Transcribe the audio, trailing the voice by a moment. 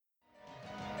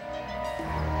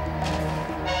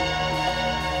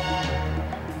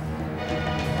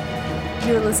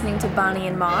You're listening to Bonnie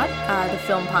and Maud, the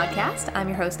film podcast. I'm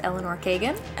your host, Eleanor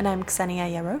Kagan. And I'm Ksenia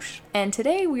Yarosh. And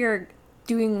today we are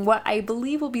doing what I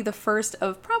believe will be the first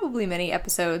of probably many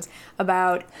episodes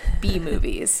about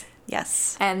B-movies.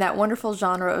 Yes. And that wonderful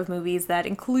genre of movies that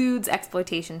includes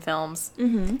exploitation films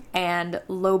and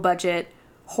low-budget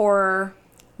horror,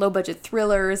 low-budget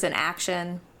thrillers and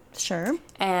action. Sure.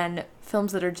 And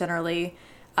films that are generally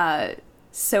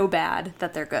so bad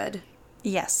that they're good.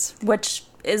 Yes, which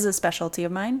is a specialty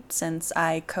of mine since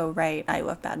I co-write I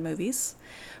Love Bad Movies.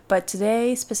 But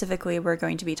today, specifically, we're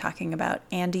going to be talking about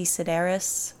Andy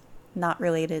Sidaris, not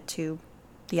related to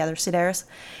the other Sidaris,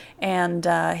 and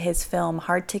his film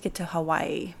Hard Ticket to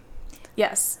Hawaii.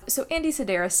 Yes. So Andy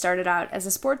Sidaris started out as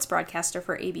a sports broadcaster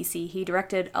for ABC. He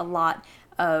directed a lot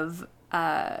of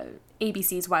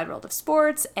ABC's Wide World of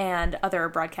Sports and other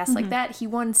broadcasts like that. He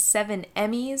won 7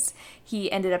 Emmys.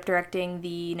 He ended up directing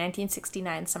the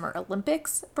 1969 Summer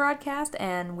Olympics broadcast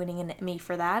and winning an Emmy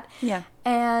for that. Yeah.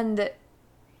 And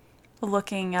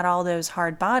looking at all those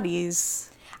hard bodies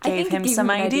gave him gave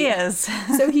some him an ideas.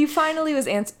 So he finally was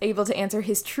able to answer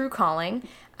his true calling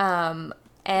and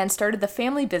started the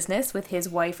family business with his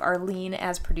wife Arlene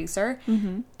as producer.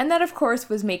 And that, of course,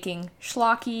 was making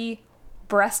schlocky,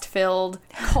 breast-filled,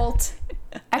 cult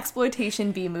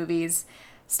exploitation B-movies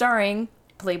starring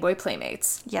Playboy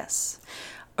Playmates. Yes.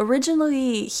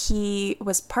 Originally, he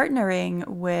was partnering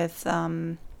with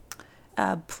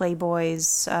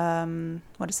Playboy's,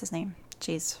 what is his name?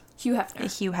 Jeez. Hugh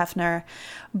Hefner. Hugh Hefner.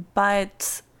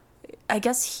 But I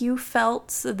guess Hugh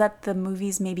felt that the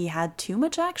movies maybe had too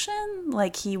much action.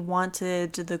 Like, he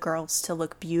wanted the girls to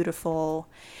look beautiful.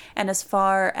 And as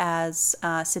far as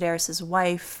Sidaris'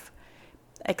 wife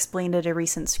explained at a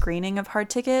recent screening of Hard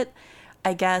Ticket,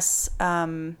 I guess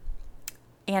Andy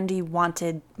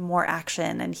wanted more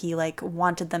action and he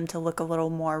wanted them to look a little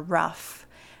more rough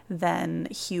than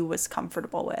Hugh was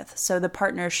comfortable with. So the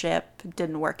partnership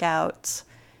didn't work out,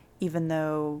 even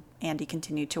though Andy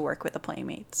continued to work with the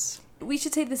Playmates. We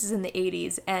should say this is in the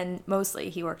 80s, and mostly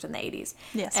he worked in the 80s.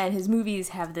 Yes. And his movies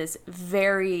have this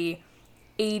very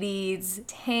 80s,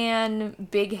 tan,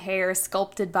 big hair,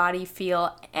 sculpted body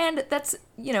feel. And that's,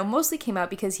 mostly came out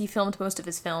because he filmed most of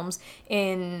his films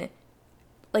in,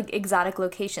 exotic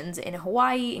locations in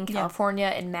Hawaii, in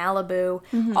California, in Malibu,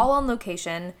 all on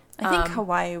location. I think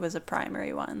Hawaii was a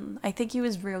primary one. I think he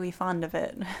was really fond of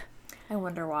it. I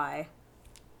wonder why.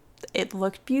 It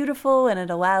looked beautiful and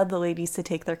it allowed the ladies to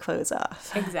take their clothes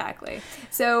off. Exactly.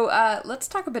 So let's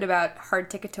talk a bit about Hard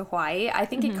Ticket to Hawaii. I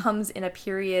think it comes in a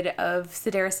period of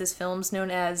Sidaris' films known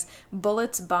as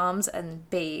Bullets, Bombs, and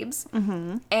Babes.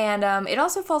 And it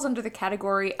also falls under the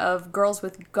category of Girls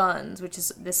with Guns, which is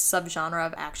this subgenre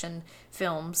of action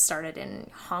films started in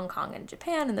Hong Kong and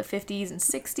Japan in the 50s and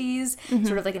 60s.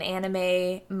 Sort of like an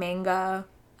anime, manga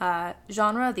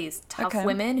genre. These tough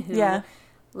women who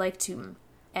like to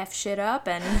F shit up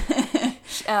and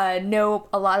know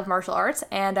a lot of martial arts,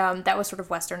 and that was sort of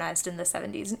westernized in the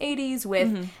 70s and 80s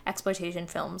with exploitation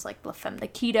films like La Femme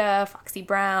Nikita, Foxy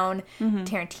Brown.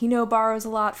 Tarantino borrows a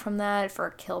lot from that for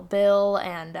Kill Bill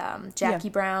and Jackie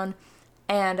Brown,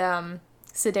 and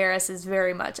Sidaris is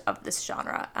very much of this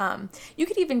genre. You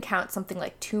could even count something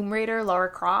like Tomb Raider, Lara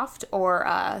Croft, or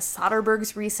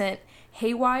Soderbergh's recent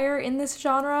Haywire in this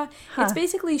genre. It's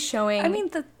basically showing... I mean,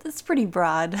 that's pretty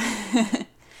broad.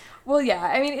 Well, yeah,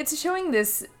 I mean, it's showing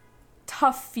this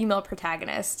tough female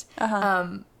protagonist,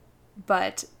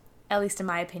 but at least in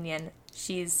my opinion,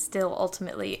 she's still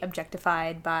ultimately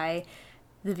objectified by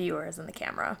the viewers and the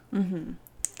camera.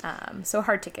 So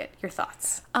Hard Ticket, your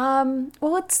thoughts? Well,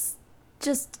 let's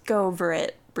just go over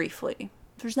it briefly.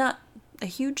 There's not a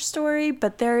huge story,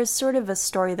 but there is sort of a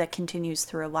story that continues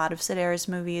through a lot of Sidaris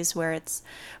movies where it's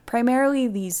primarily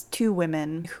these two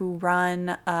women who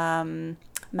run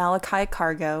Malachi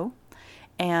Cargo,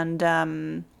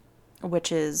 and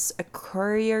which is a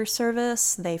courier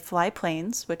service. They fly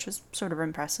planes, which is sort of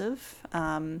impressive.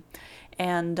 They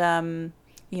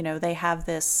have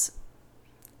this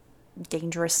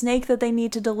dangerous snake that they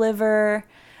need to deliver.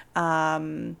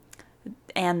 And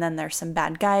then there's some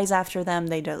bad guys after them.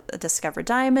 They discover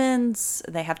diamonds.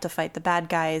 They have to fight the bad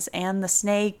guys and the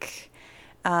snake.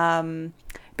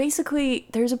 Basically,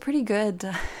 there's a pretty good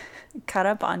cut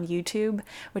up on YouTube,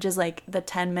 which is the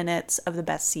 10 minutes of the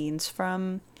best scenes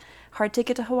from Hard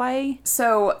Ticket to Hawaii.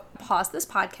 So pause this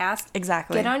podcast.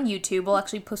 Exactly. Get on YouTube. We'll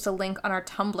actually post a link on our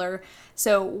Tumblr.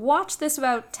 So watch this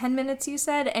about 10 minutes, you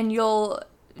said, and you'll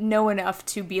know enough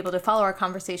to be able to follow our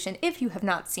conversation if you have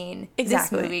not seen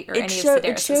this movie or any of Sidaris'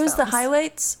 It shows films. the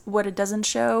highlights. What it doesn't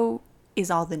show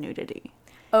is all the nudity.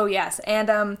 Oh, yes.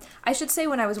 And I should say,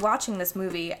 when I was watching this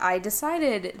movie, I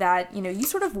decided that, you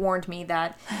sort of warned me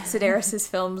that Sedaris'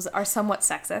 films are somewhat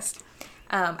sexist.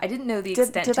 I didn't know the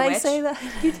extent to which. Did I say that?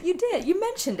 You did. You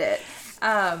mentioned it.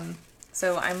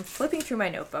 So I'm flipping through my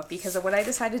notebook because what I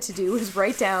decided to do was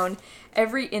write down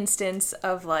every instance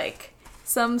of, like,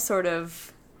 some sort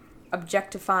of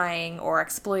objectifying or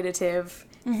exploitative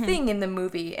thing in the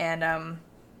movie. And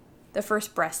the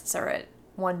first breasts are at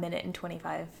 1 minute and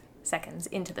 25 seconds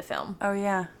into the film. Oh,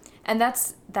 yeah. And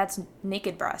that's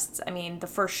naked breasts. I mean, the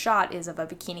first shot is of a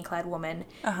bikini-clad woman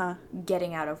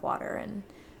getting out of water and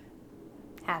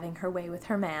having her way with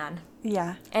her man.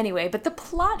 Yeah. Anyway, but the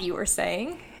plot you were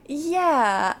saying...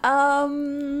 Yeah,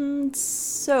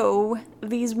 so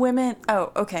these women...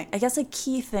 Oh, okay. I guess a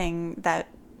key thing that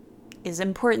is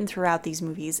important throughout these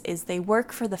movies is they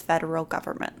work for the federal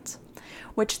government,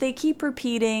 which they keep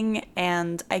repeating,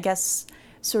 and I guess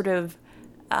sort of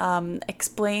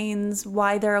explains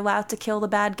why they're allowed to kill the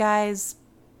bad guys,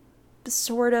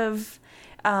 sort of.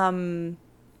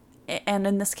 And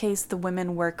in this case, the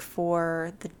women work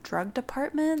for the drug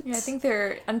department. Yeah, I think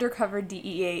they're undercover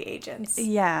DEA agents.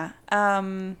 Yeah.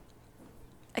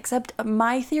 Except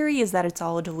my theory is that it's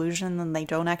all a delusion and they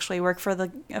don't actually work for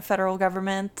the federal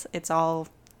government. It's all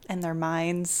in their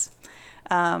minds,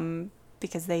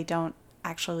 because they don't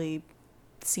actually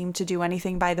seem to do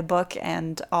anything by the book,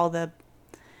 and all the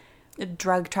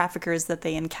drug traffickers that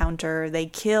they encounter, they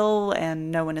kill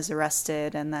and no one is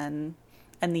arrested, and then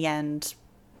in the end...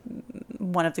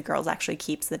 one of the girls actually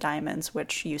keeps the diamonds,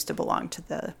 which used to belong to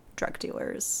the drug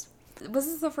dealers. Was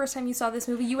this the first time you saw this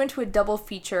movie? You went to a double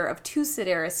feature of 2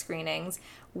 Sedaris screenings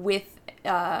with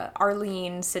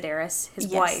Arlene Sedaris, his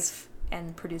wife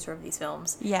and producer of these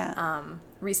films. Yeah.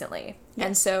 Recently. Yes.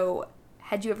 And so,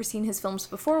 had you ever seen his films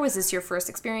before? Was this your first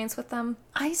experience with them?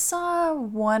 I saw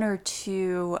 1 or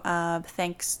 2,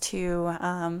 thanks to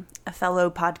a fellow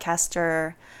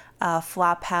podcaster,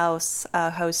 Flophouse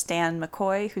host Dan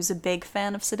McCoy, who's a big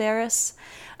fan of Sedaris.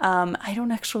 I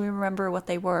don't actually remember what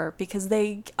they were because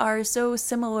they are so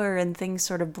similar and things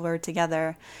sort of blur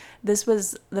together. This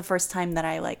was the first time that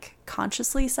I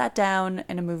consciously sat down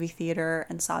in a movie theater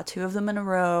and saw 2 of them in a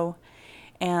row,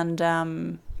 and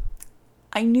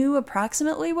I knew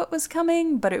approximately what was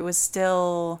coming, but it was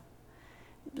still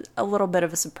a little bit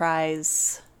of a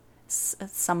surprise,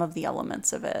 some of the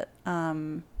elements of it.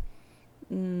 Can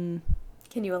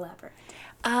you elaborate?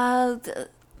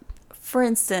 For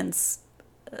instance,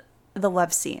 the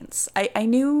love scenes. I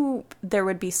knew there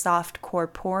would be soft core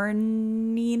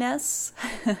porniness,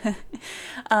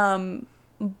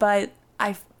 but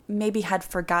I maybe had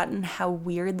forgotten how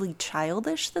weirdly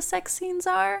childish the sex scenes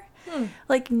are.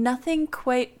 Nothing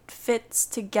quite fits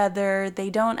together. They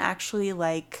don't actually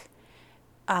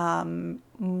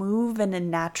move in a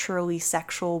naturally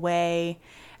sexual way.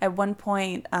 At one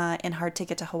point in Hard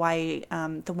Ticket to Hawaii,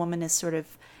 the woman is sort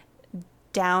of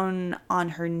down on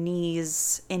her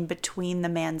knees in between the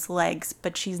man's legs,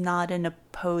 but she's not in a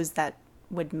pose that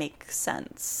would make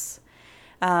sense.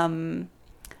 So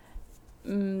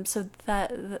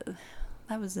that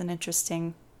was an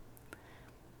interesting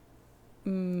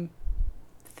thing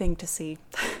to see.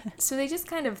 So they just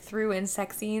kind of threw in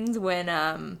sex scenes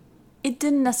when... It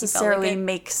didn't necessarily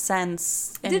make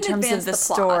sense in terms of the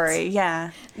story.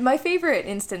 Yeah. My favorite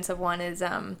instance of one is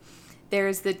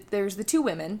there's the 2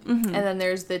 women, and then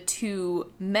there's the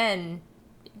 2 men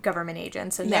government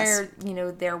agents, and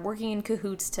they're working in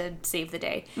cahoots to save the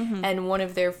day. And one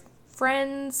of their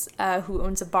friends who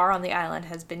owns a bar on the island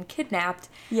has been kidnapped.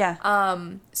 Yeah.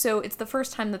 So it's the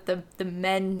first time that the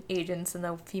men agents and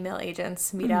the female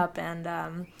agents meet up,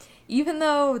 and even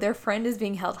though their friend is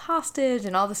being held hostage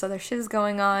and all this other shit is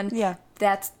going on,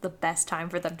 that's the best time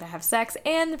for them to have sex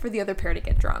and for the other pair to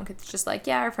get drunk. It's just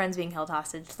our friend's being held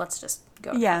hostage. Let's just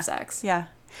go have sex. Yeah.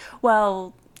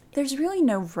 Well, there's really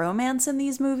no romance in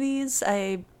these movies.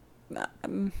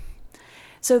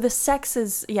 So the sex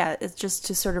is, it's just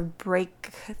to sort of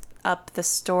break up the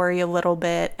story a little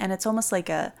bit, and it's almost like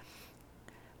a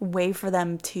way for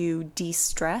them to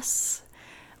de-stress.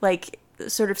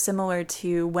 Sort of similar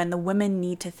to when the women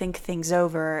need to think things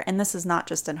over, and this is not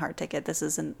just in Hard Ticket, this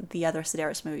is in the other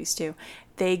Sedaris movies too.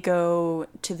 They go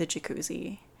to the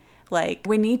jacuzzi.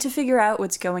 We need to figure out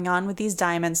what's going on with these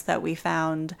diamonds that we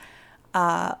found.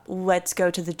 Let's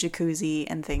go to the jacuzzi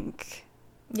and think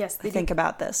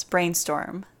about this,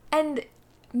 brainstorm. And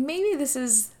maybe this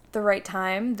is the right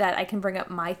time that I can bring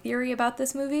up my theory about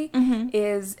this movie,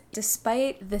 is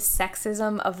despite the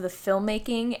sexism of the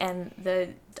filmmaking and the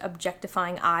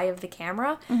objectifying eye of the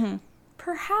camera,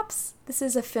 perhaps this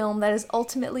is a film that is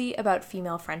ultimately about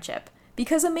female friendship.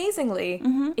 because amazingly,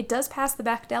 it does pass the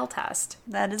Bechdel test.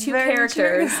 That is two very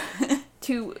characters, true.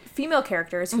 two female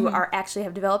characters who are actually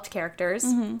have developed characters,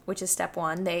 which is step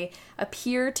one. They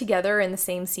appear together in the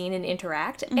same scene and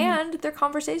interact, and their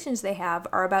conversations they have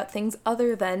are about things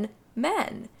other than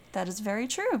men. That is very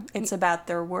true. It's about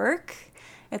their work.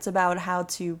 It's about how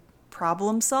to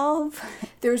problem solve.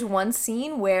 There's one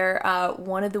scene where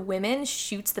one of the women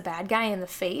shoots the bad guy in the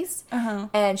face,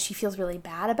 and she feels really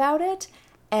bad about it,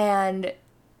 and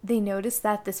they notice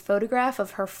that this photograph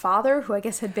of her father, who I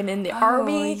guess had been in the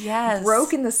army,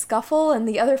 broke in the scuffle, and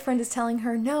the other friend is telling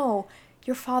her, no,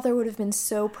 your father would have been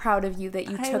so proud of you that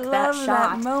you took that shot.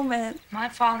 I love that moment. My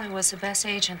father was the best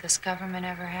agent this government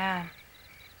ever had.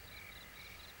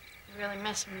 You really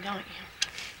miss him, don't you?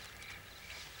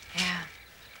 Yeah.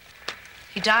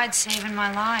 He died saving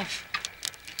my life.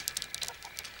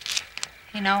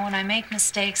 You know, when I make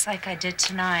mistakes like I did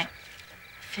tonight,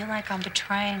 I feel like I'm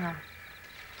betraying him.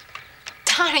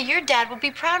 Donna, your dad will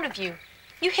be proud of you.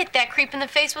 You hit that creep in the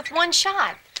face with one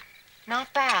shot.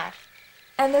 Not bad.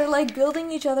 And they're like building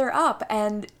each other up,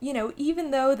 and, you know,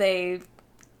 even though they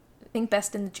think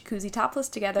best in the jacuzzi topless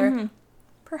together,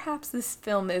 perhaps this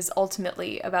film is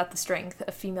ultimately about the strength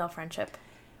of female friendship.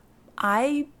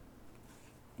 I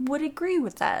would agree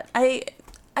with that. I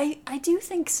do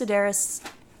think Sedaris,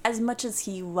 as much as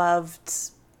he loved,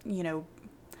 you know,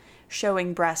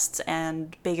 showing breasts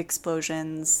and big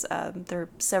explosions, there are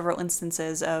several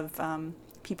instances of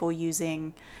people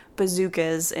using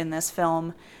bazookas in this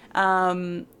film.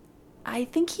 I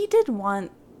think he did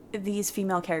want these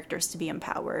female characters to be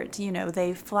empowered. You know,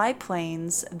 they fly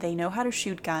planes, they know how to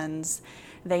shoot guns,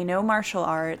 they know martial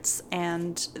arts,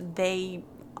 and they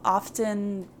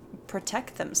often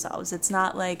protect themselves. It's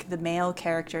not like the male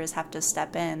characters have to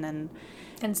step in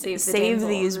and save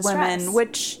these women,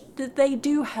 which they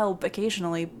do help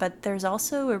occasionally, but there's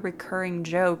also a recurring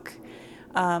joke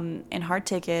in Hard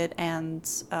Ticket and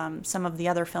some of the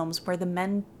other films where the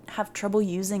men have trouble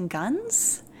using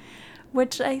guns,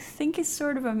 which I think is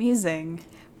sort of amusing.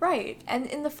 Right. And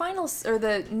in the final, or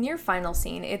the near final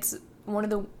scene, it's one of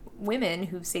the women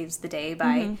who saves the day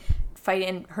by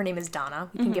fighting. Her name is Donna.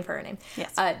 We can give her a name.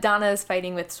 Yes. Donna is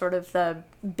fighting with sort of the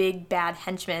big bad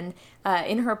henchman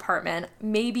in her apartment.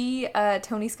 Maybe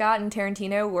Tony Scott and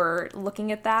Tarantino were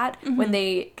looking at that when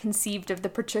they conceived of the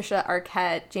Patricia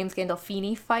Arquette, James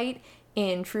Gandolfini fight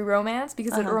in True Romance,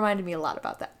 because it reminded me a lot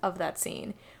of that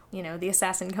scene. You know, the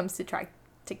assassin comes to try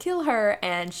to kill her,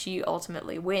 and she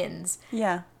ultimately wins.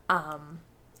 Yeah.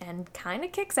 And kind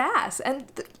of kicks ass. And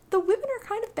the women are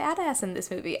kind of badass in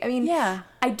this movie. I mean, Yeah.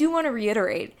 I do want to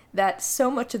reiterate that so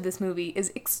much of this movie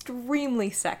is extremely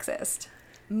sexist.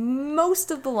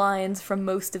 Most of the lines from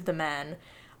most of the men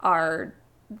are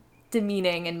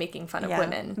demeaning and making fun of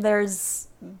women. There's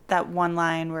that one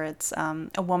line where it's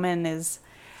a woman is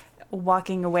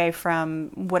walking away from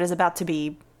what is about to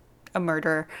be a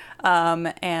murder,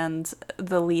 and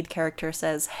the lead character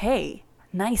says, "Hey,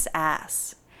 nice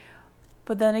ass."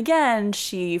 But then again,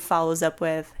 she follows up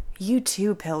with, "You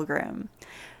too, Pilgrim."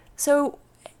 So,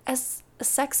 as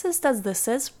sexist as this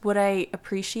is, what I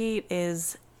appreciate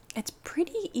is it's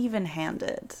pretty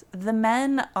even-handed. The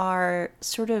men are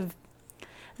sort of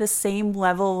the same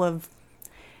level of,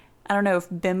 I don't know if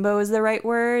bimbo is the right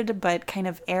word, but kind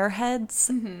of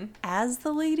airheads as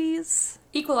the ladies.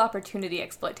 Equal opportunity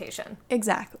exploitation.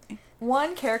 Exactly.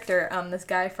 One character, this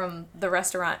guy from the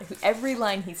restaurant, who every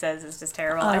line he says is just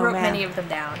terrible. I wrote many of them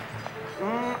down.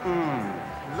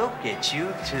 Look at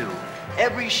you two.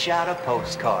 Every shot a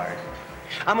postcard.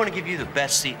 I'm gonna give you the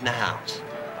best seat in the house.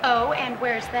 Oh, and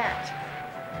where's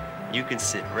that? You can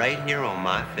sit right here on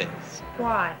my face.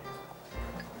 Why?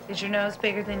 Is your nose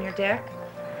bigger than your dick?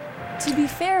 To be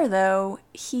fair, though,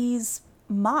 he's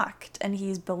mocked and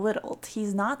he's belittled.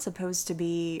 He's not supposed to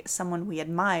be someone we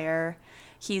admire.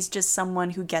 He's just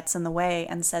someone who gets in the way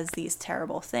and says these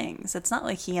terrible things. It's not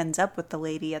like he ends up with the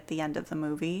lady at the end of the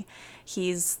movie.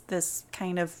 He's this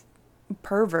kind of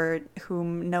pervert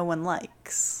whom no one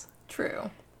likes.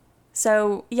 True.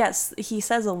 So, yes, he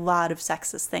says a lot of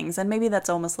sexist things, and maybe that's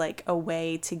almost like a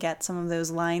way to get some of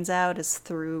those lines out is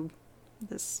through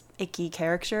this icky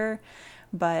character,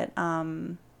 but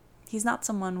he's not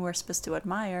someone we're supposed to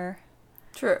admire.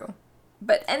 True.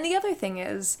 And the other thing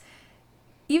is,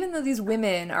 even though these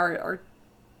women are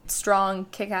strong,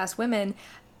 kick-ass women,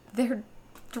 they're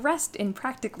dressed in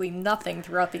practically nothing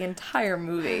throughout the entire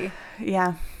movie.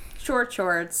 Yeah. Short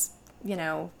shorts, you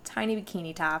know, tiny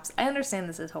bikini tops. I understand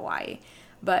this is Hawaii,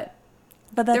 but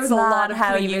that's there was a not lot of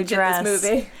how cleavage you in dress. this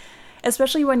movie.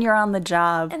 Especially when you're on the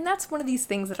job. And that's one of these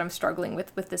things that I'm struggling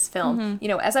with this film. You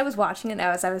know, as I was watching it,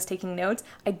 as I was taking notes,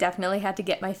 I definitely had to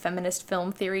get my feminist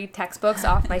film theory textbooks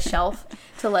off my shelf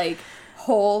to, like,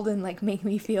 hold and, like, make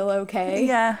me feel okay.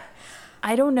 Yeah.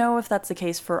 I don't know if that's the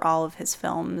case for all of his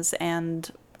films,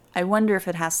 and I wonder if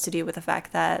it has to do with the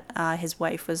fact that his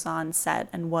wife was on set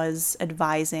and was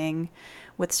advising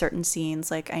with certain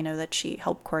scenes. Like, I know that she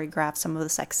helped choreograph some of the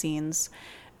sex scenes.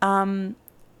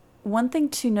 One thing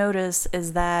to notice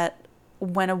is that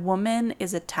when a woman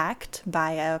is attacked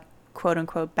by a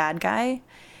quote-unquote bad guy,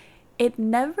 it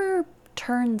never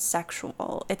turns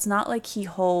sexual. It's not like he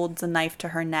holds a knife to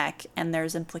her neck and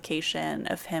there's implication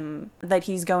of him that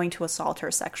he's going to assault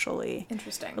her sexually.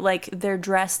 Interesting. Like, they're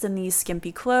dressed in these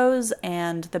skimpy clothes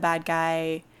and the bad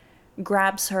guy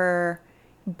grabs her,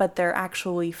 but they're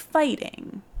actually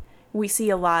fighting. We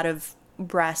see a lot of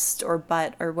breast or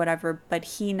butt or whatever, but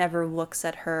he never looks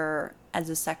at her as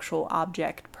a sexual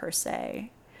object per se.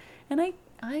 And I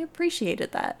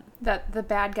appreciated that. That the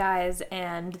bad guys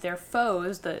and their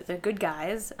foes, the good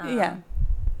guys, the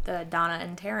Donna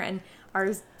and Taryn,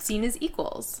 are seen as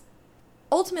equals.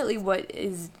 Ultimately, what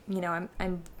is, you know,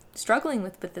 I'm struggling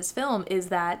with this film is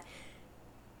that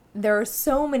there are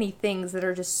so many things that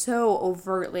are just so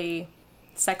overtly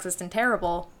sexist and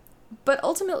terrible. But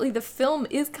ultimately, the film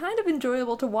is kind of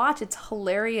enjoyable to watch. It's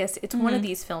hilarious. It's one of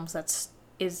these films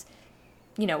is,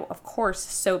 you know, of course,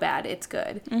 so bad it's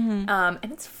good. And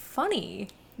it's funny.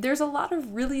 There's a lot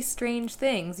of really strange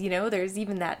things, you know. There's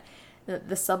even that,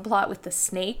 the subplot with the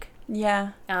snake.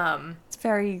 Yeah. It's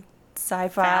very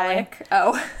sci-fi. Phallic.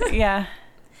 Oh. Yeah.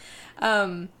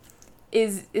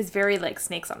 Is very, like,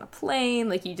 snakes on a plane.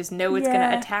 Like, you just know it's going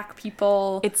to attack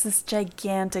people. It's this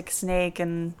gigantic snake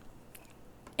and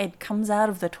it comes out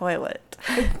of the toilet.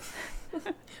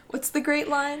 What's the great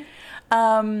line?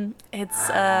 It's,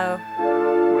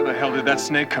 Where the hell did that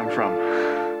snake come from?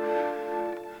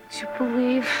 Would you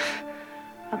believe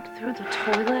up through the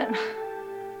toilet?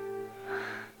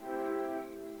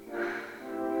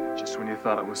 Just when you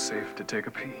thought it was safe to take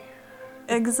a pee.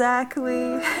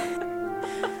 exactly.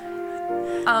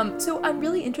 So I'm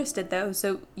really interested, though.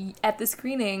 So at the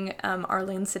screening,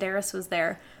 Arlene Sedaris was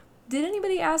there. Did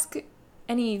anybody ask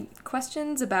any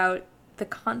questions about the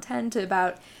content,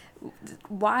 about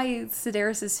why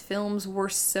Sedaris's films were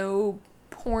so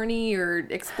porny or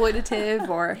exploitative,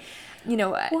 or, you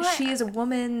know, she is a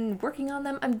woman working on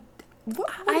them?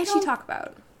 What did she talk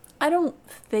about? I don't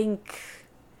think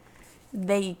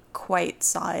they quite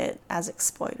saw it as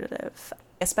exploitative,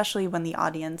 especially when the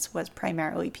audience was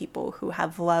primarily people who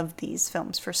have loved these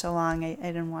films for so long. I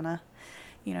didn't want to,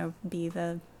 you know, be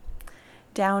the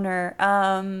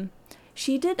downer.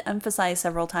 She did emphasize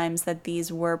several times that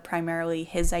these were primarily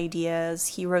his ideas.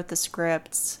 He wrote the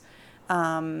scripts.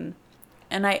 And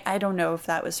I don't know if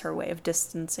that was her way of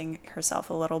distancing herself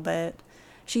a little bit.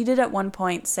 She did at one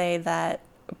point say that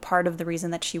part of the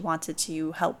reason that she wanted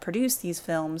to help produce these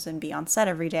films and be on set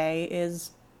every day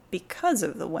is because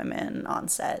of the women on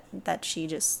set, that she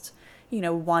just, you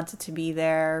know, wanted to be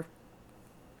there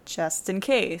just in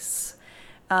case.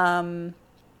 And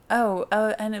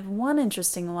one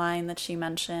interesting line that she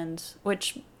mentioned,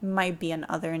 which might be in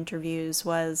other interviews,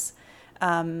 was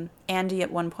Andy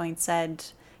at one point said,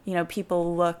 you know,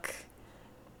 people look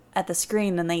at the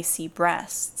screen and they see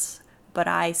breasts, but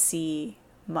I see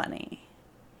money.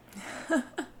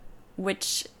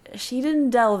 Which she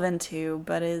didn't delve into,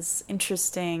 but is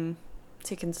interesting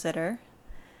to consider.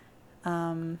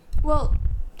 Well,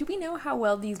 do we know how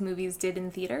well these movies did in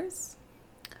theaters?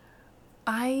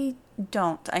 I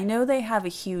don't. I know they have a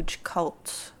huge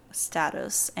cult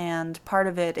status, and part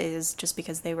of it is just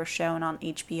because they were shown on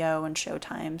HBO and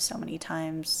Showtime so many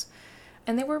times.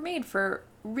 And they were made for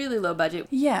really low budget.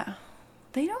 Yeah.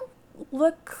 They don't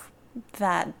look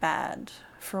that bad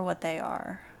for what they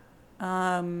are.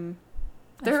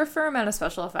 There are a fair amount of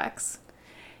special effects.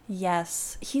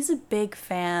 Yes, he's a big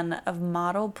fan of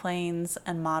model planes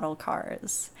and model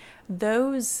cars.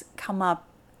 Those come up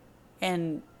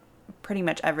in pretty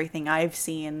much everything I've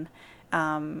seen,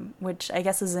 which I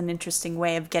guess is an interesting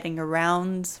way of getting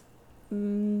around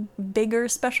bigger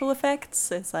special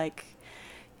effects. It's like,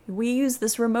 we use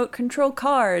this remote control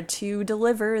car to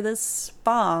deliver this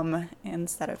bomb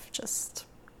instead of just,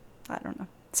 I don't know,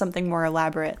 something more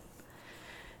elaborate.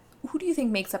 Who do you think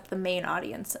makes up the main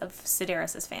audience of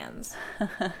Sedaris' fans?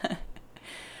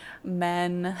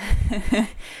 Men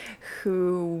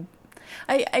who,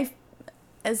 I,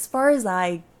 as far as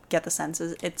I get the sense,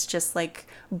 it's just like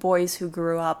boys who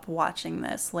grew up watching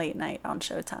this late night on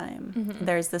Showtime. Mm-hmm.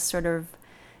 There's this sort of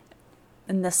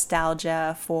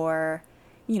nostalgia for,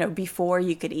 before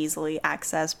you could easily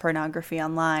access pornography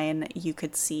online, you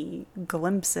could see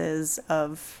glimpses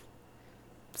of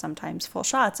sometimes full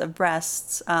shots of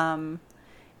breasts. And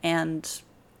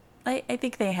I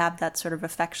think they have that sort of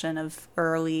affection of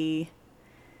early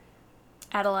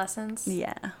adolescence.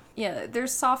 Yeah. Yeah,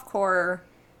 there's softcore,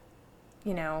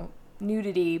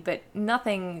 nudity, but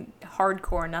nothing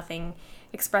hardcore, nothing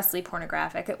expressly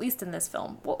pornographic, at least in this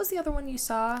film. What was the other one you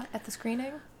saw at the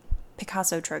screening?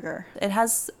 Picasso Trigger. It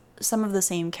has some of the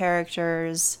same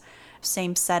characters,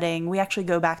 same setting. We actually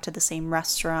go back to the same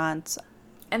restaurant.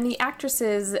 And the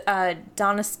actresses,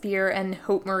 Donna Spear and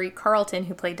Hope Marie Carlton,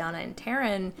 who play Donna and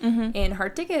Taryn in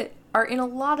Hard Ticket, are in a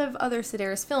lot of other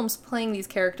Sedaris films playing these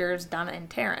characters, Donna and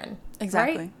Taryn.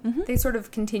 Exactly. Right? Mm-hmm. They sort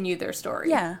of continue their story.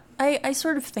 Yeah. I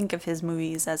sort of think of his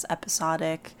movies as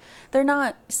episodic. They're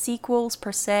not sequels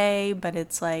per se, but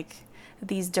it's like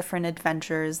these different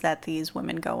adventures that these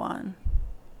women go on.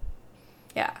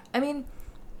 Yeah. I mean,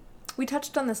 we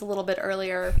touched on this a little bit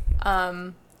earlier,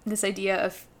 this idea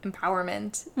of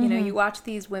empowerment. You watch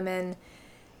these women,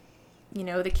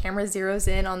 the camera zeroes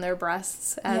in on their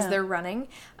breasts as they're running,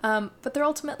 but they're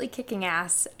ultimately kicking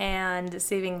ass and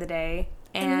saving the day.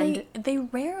 And they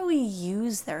rarely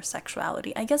use their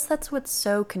sexuality. I guess that's what's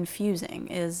so confusing,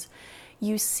 is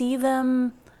you see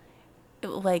them,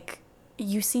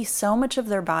 you see so much of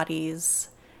their bodies,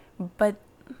 but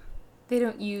they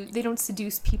don't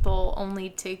seduce people only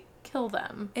to kill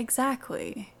them.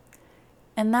 Exactly.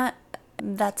 And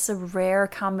that's a rare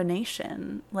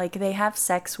combination. Like, they have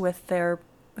sex with their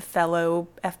fellow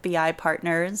FBI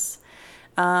partners.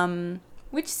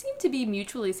 Which seem to be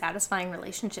mutually satisfying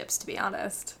relationships, to be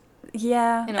honest.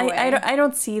 Yeah. In a way. I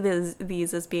don't see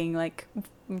these as being, like,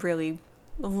 really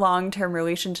long-term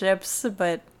relationships,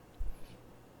 but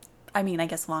I mean, I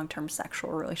guess long-term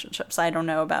sexual relationships. I don't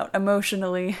know about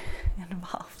emotionally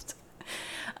involved.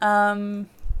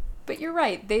 But you're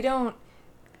right. They don't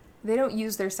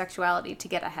use their sexuality to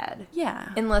get ahead.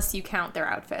 Yeah. Unless you count their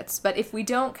outfits. But if we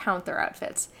don't count their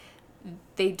outfits,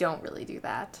 they don't really do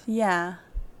that. Yeah.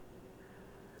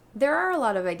 There are a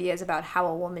lot of ideas about how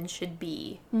a woman should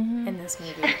be in this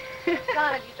movie.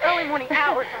 Donna, these early morning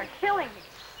hours are killing me.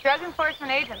 Drug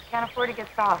enforcement agents can't afford to get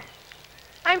soft.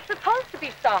 I'm supposed to be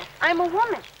soft. I'm a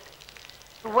woman.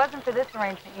 If it wasn't for this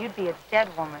arrangement, you'd be a dead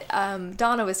woman.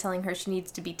 Donna was telling her she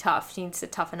needs to be tough. She needs to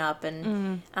toughen up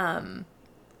and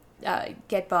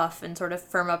get buff and sort of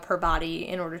firm up her body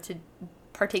in order to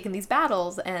partake in these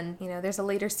battles. And, there's a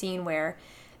later scene where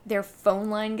their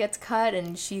phone line gets cut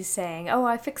and she's saying, "Oh,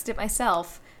 I fixed it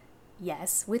myself."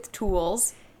 Yes, with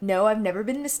tools. "No, I've never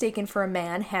been mistaken for a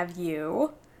man, have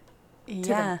you?" Yeah. To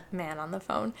the man on the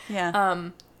phone. Yeah.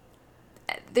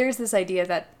 There's this idea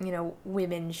that,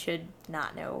 women should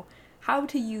not know how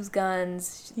to use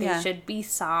guns. They should be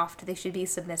soft. They should be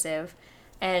submissive.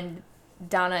 And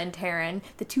Donna and Taryn,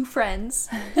 the two friends,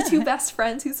 the two best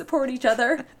friends who support each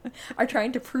other, are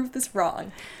trying to prove this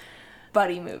wrong.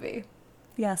 Buddy movie.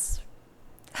 Yes.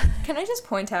 Can I just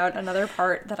point out another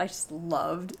part that I just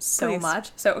loved so Please.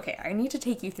 much? So, okay, I need to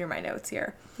take you through my notes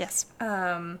here. Yes.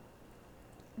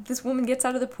 This woman gets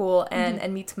out of the pool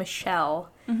and meets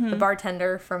Michelle, the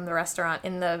bartender from the restaurant,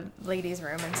 in the ladies'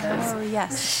 room and says, Oh,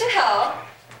 yes. Michelle,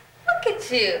 look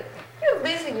at you. You're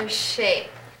losing your shape.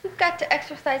 You've got to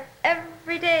exercise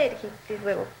every day to keep these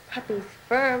little puppies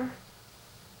firm.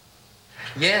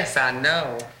 Yes, I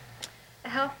know. A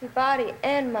healthy body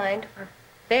and mind are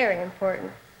very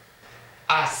important.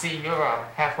 I see you're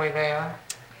halfway there.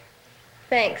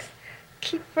 Thanks.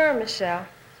 Keep firm, Michelle.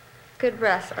 Good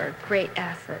breasts are a great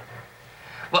asset.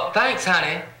 Well, thanks,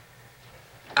 honey.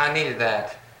 I needed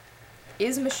that.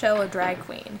 "Is Michelle a drag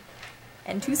queen?"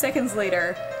 And 2 seconds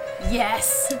later,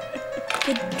 yes!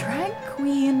 The drag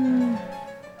queen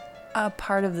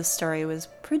part of the story was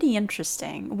pretty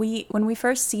interesting. When we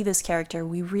first see this character,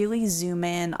 we really zoom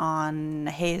in on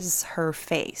her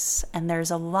face, and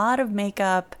there's a lot of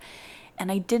makeup,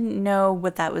 and I didn't know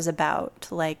what that was about.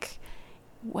 Like,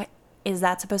 what is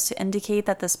that supposed to indicate,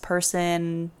 that this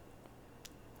person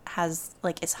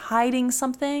is hiding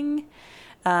something?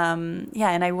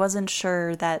 And I wasn't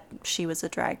sure that she was a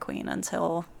drag queen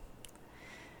until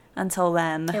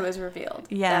then. It was revealed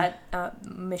that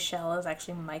Michelle is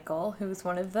actually Michael, who's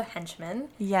one of the henchmen.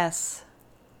 Yes.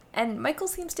 And Michael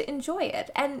seems to enjoy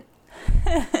it. And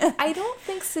I don't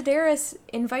think Sedaris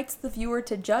invites the viewer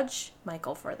to judge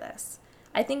Michael for this.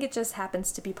 I think it just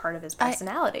happens to be part of his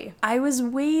personality. I was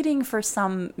waiting for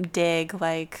some dig,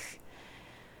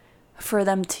 for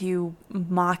them to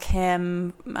mock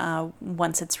him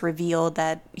once it's revealed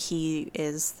that he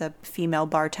is the female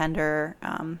bartender,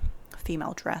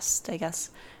 female dressed, I guess,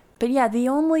 But yeah, the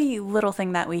only little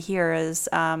thing that we hear is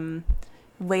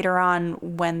later on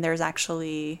when there's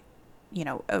actually, you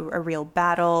know, a real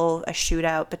battle, a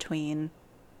shootout between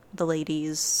the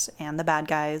ladies and the bad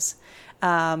guys.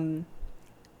 One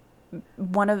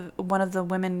of the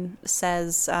women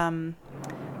says, That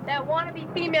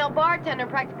wannabe female bartender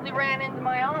practically ran into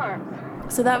my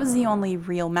arms. so that was the only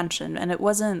real mention, and it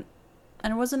wasn't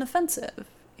offensive.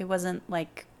 It wasn't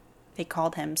like they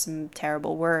called him some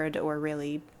terrible word or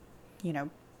really, you know,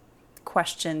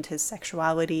 questioned his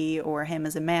sexuality or him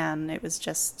as a man. It was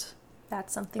just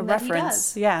That's something a that he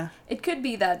reference. does. Yeah. It could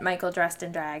be that Michael dressed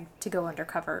in drag to go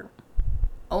undercover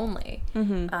only.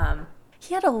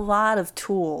 He had a lot of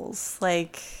tools.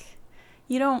 Like,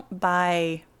 you don't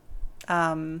buy,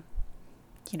 you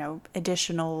know,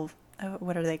 additional,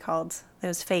 what are they called?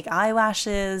 Those fake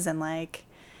eyelashes and like,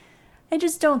 I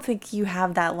just don't think you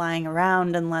have that lying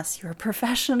around unless you're a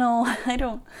professional. I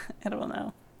don't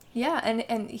know. Yeah,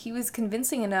 and he was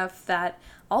convincing enough that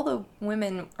all the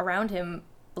women around him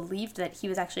believed that he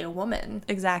was actually a woman.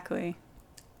 Exactly.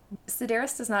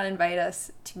 Sedaris does not invite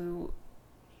us to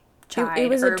chide It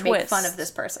was a or make twist. fun of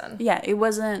this person. Yeah, it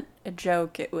wasn't a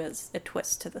joke. It was a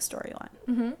twist to the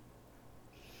storyline.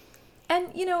 And,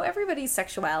 you know, everybody's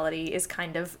sexuality is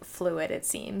kind of fluid, it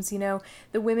seems. You know,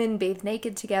 the women bathe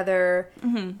naked together.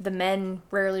 The men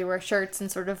rarely wear shirts and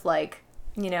sort of like,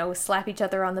 you know, slap each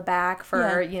other on the back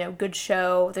for, you know, good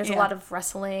show. There's a lot of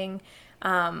wrestling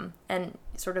and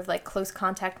sort of like close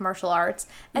contact martial arts.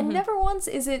 And never once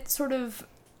is it sort of,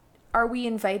 are we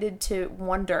invited to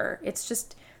wonder? It's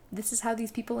just, this is how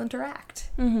these people interact.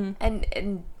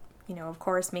 And, you know, of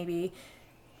course, maybe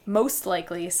most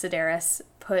likely Sedaris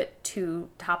put two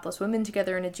topless women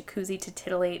together in a jacuzzi to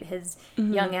titillate his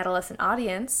young adolescent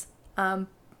audience.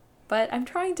 But I'm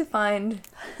trying to find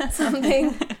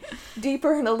something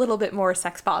deeper and a little bit more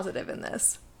sex positive in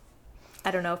this.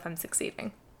 I don't know if I'm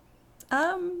succeeding.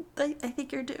 I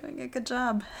think you're doing a good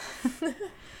job.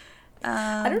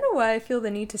 I don't know why I feel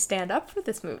the need to stand up for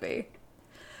this movie.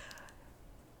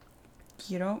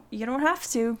 You don't have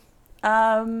to.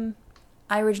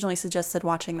 I originally suggested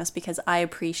watching this because I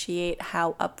appreciate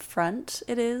how upfront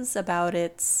it is about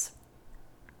its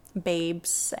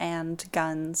babes and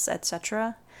guns,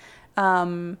 etc.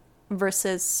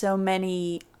 Versus so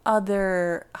many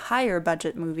other higher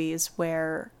budget movies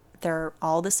where they're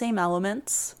all the same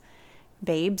elements,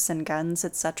 babes and guns,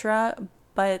 etc.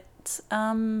 But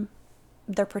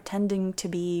they're pretending to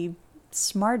be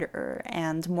smarter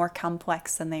and more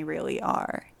complex than they really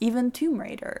are. Even Tomb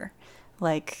Raider.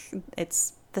 Like,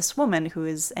 it's this woman who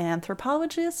is an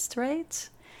anthropologist, right?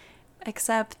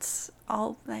 Except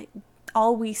all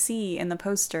we see in the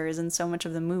posters and so much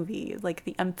of the movie, like,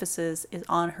 the emphasis is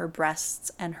on her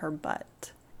breasts and her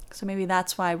butt. So maybe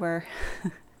that's why we're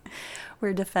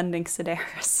defending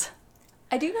Sedaris.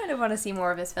 I do kind of want to see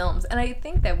more of his films, and I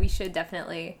think that we should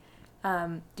definitely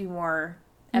do more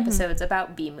episodes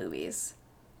about B movies.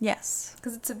 Yes.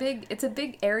 Because it's a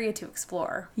big area to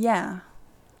explore. Yeah.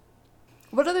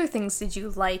 What other things did you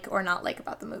like or not like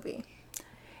about the movie?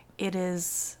 It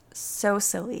is so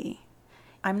silly.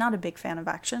 I'm not a big fan of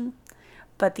action,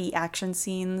 but the action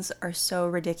scenes are so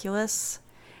ridiculous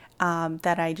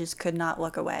that I just could not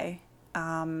look away.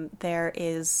 There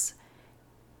is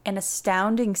an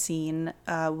astounding scene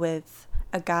with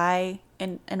a guy,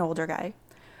 an older guy,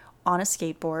 on a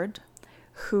skateboard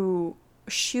who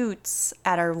shoots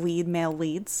at our lead male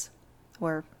leads,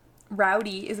 or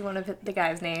Rowdy is one of the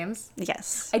guy's names.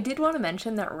 yes. I did want to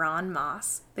mention that Ron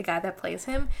Moss, the guy that plays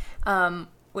him,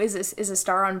 is a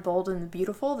star on Bold and the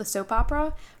Beautiful, the soap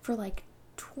opera, for like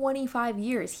 25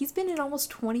 years. He's been in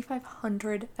almost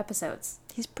 2,500 episodes.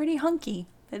 He's pretty hunky.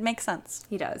 It makes sense.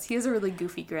 He does. He has a really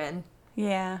goofy grin.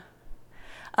 Yeah.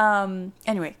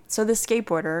 Anyway, so the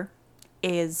skateboarder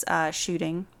is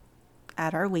shooting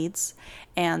at our leads,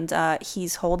 and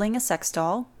he's holding a sex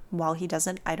doll while he does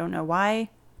it. I don't know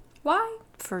why. Why?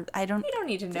 You don't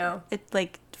need to know. It's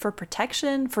like for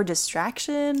protection, for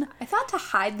distraction. I thought to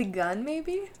hide the gun,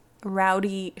 maybe?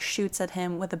 Rowdy shoots at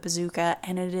him with a bazooka,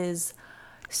 and it is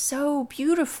so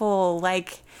beautiful.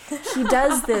 Like, he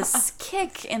does this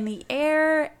kick in the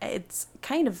air. It's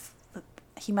kind of,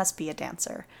 he must be a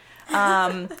dancer.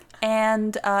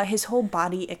 And his whole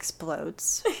body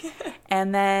explodes.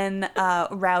 And then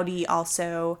Rowdy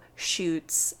also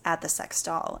shoots at the sex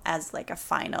doll as like a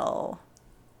final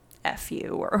F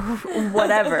you or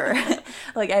whatever.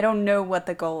 Like, I don't know what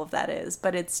the goal of that is,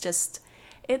 but it's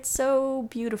so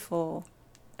beautiful.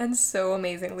 And so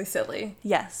amazingly silly.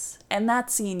 Yes. And that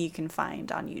scene you can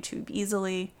find on YouTube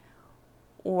easily,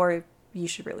 or you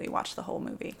should really watch the whole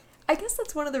movie. I guess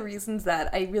that's one of the reasons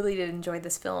that I really did enjoy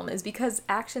this film, is because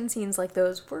action scenes like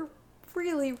those were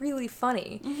really, really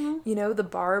funny. You know, the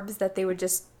barbs that they would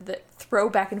just throw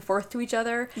back and forth to each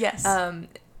other. Yes.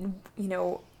 You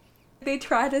know, they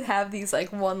try to have these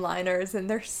like one-liners, and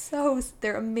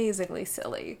they're amazingly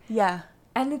silly. Yeah.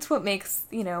 And it's what makes,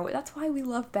 you know, that's why we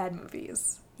love bad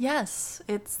movies. Yes,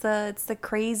 it's the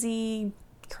crazy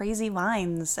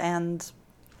lines and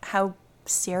how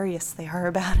serious they are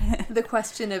about it. The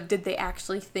question of, did they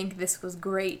actually think this was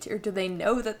great, or do they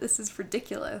know that this is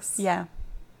ridiculous? Yeah.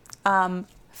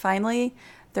 Finally,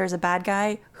 there's a bad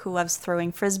guy who loves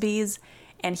throwing frisbees,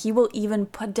 and he will even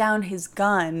put down his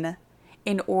gun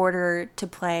in order to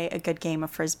play a good game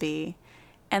of frisbee.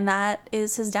 And that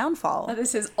is his downfall. That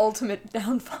is his ultimate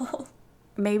downfall.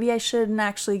 Maybe I shouldn't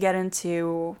actually get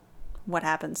into what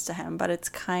happens to him, but it's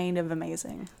kind of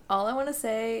amazing. All I want to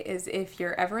say is, if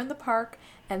you're ever in the park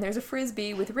and there's a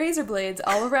frisbee with razor blades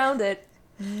all around it,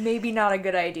 maybe not a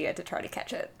good idea to try to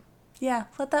catch it. Yeah,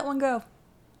 let that one go.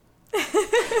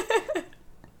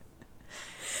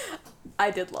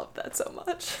 I did love that so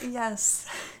much. Yes.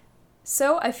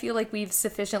 So I feel like we've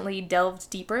sufficiently delved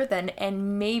deeper than,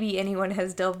 and maybe anyone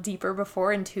has delved deeper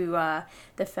before, into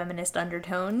the feminist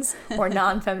undertones or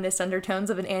non-feminist undertones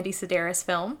of an Andy Sedaris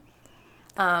film.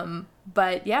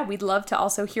 But yeah, we'd love to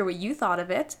also hear what you thought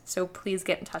of it, so please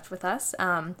get in touch with us.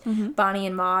 Bonnie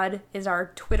and Maud is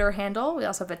our Twitter handle. We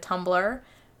also have a Tumblr.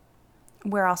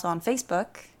 We're also on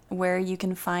Facebook, where you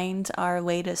can find our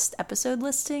latest episode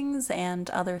listings and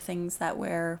other things that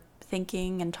we're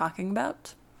thinking and talking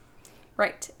about.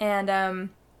 Right, and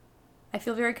I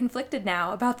feel very conflicted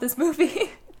now about this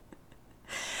movie.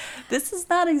 This is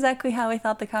not exactly how I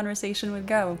thought the conversation would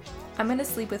go. I'm gonna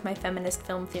sleep with my feminist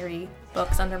film theory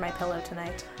books under my pillow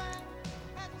tonight.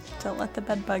 Don't let the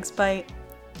bed bugs bite.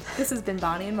 This has been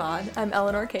Bonnie and Maud. I'm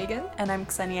Eleanor Kagan. And I'm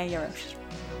Ksenia Yarosh.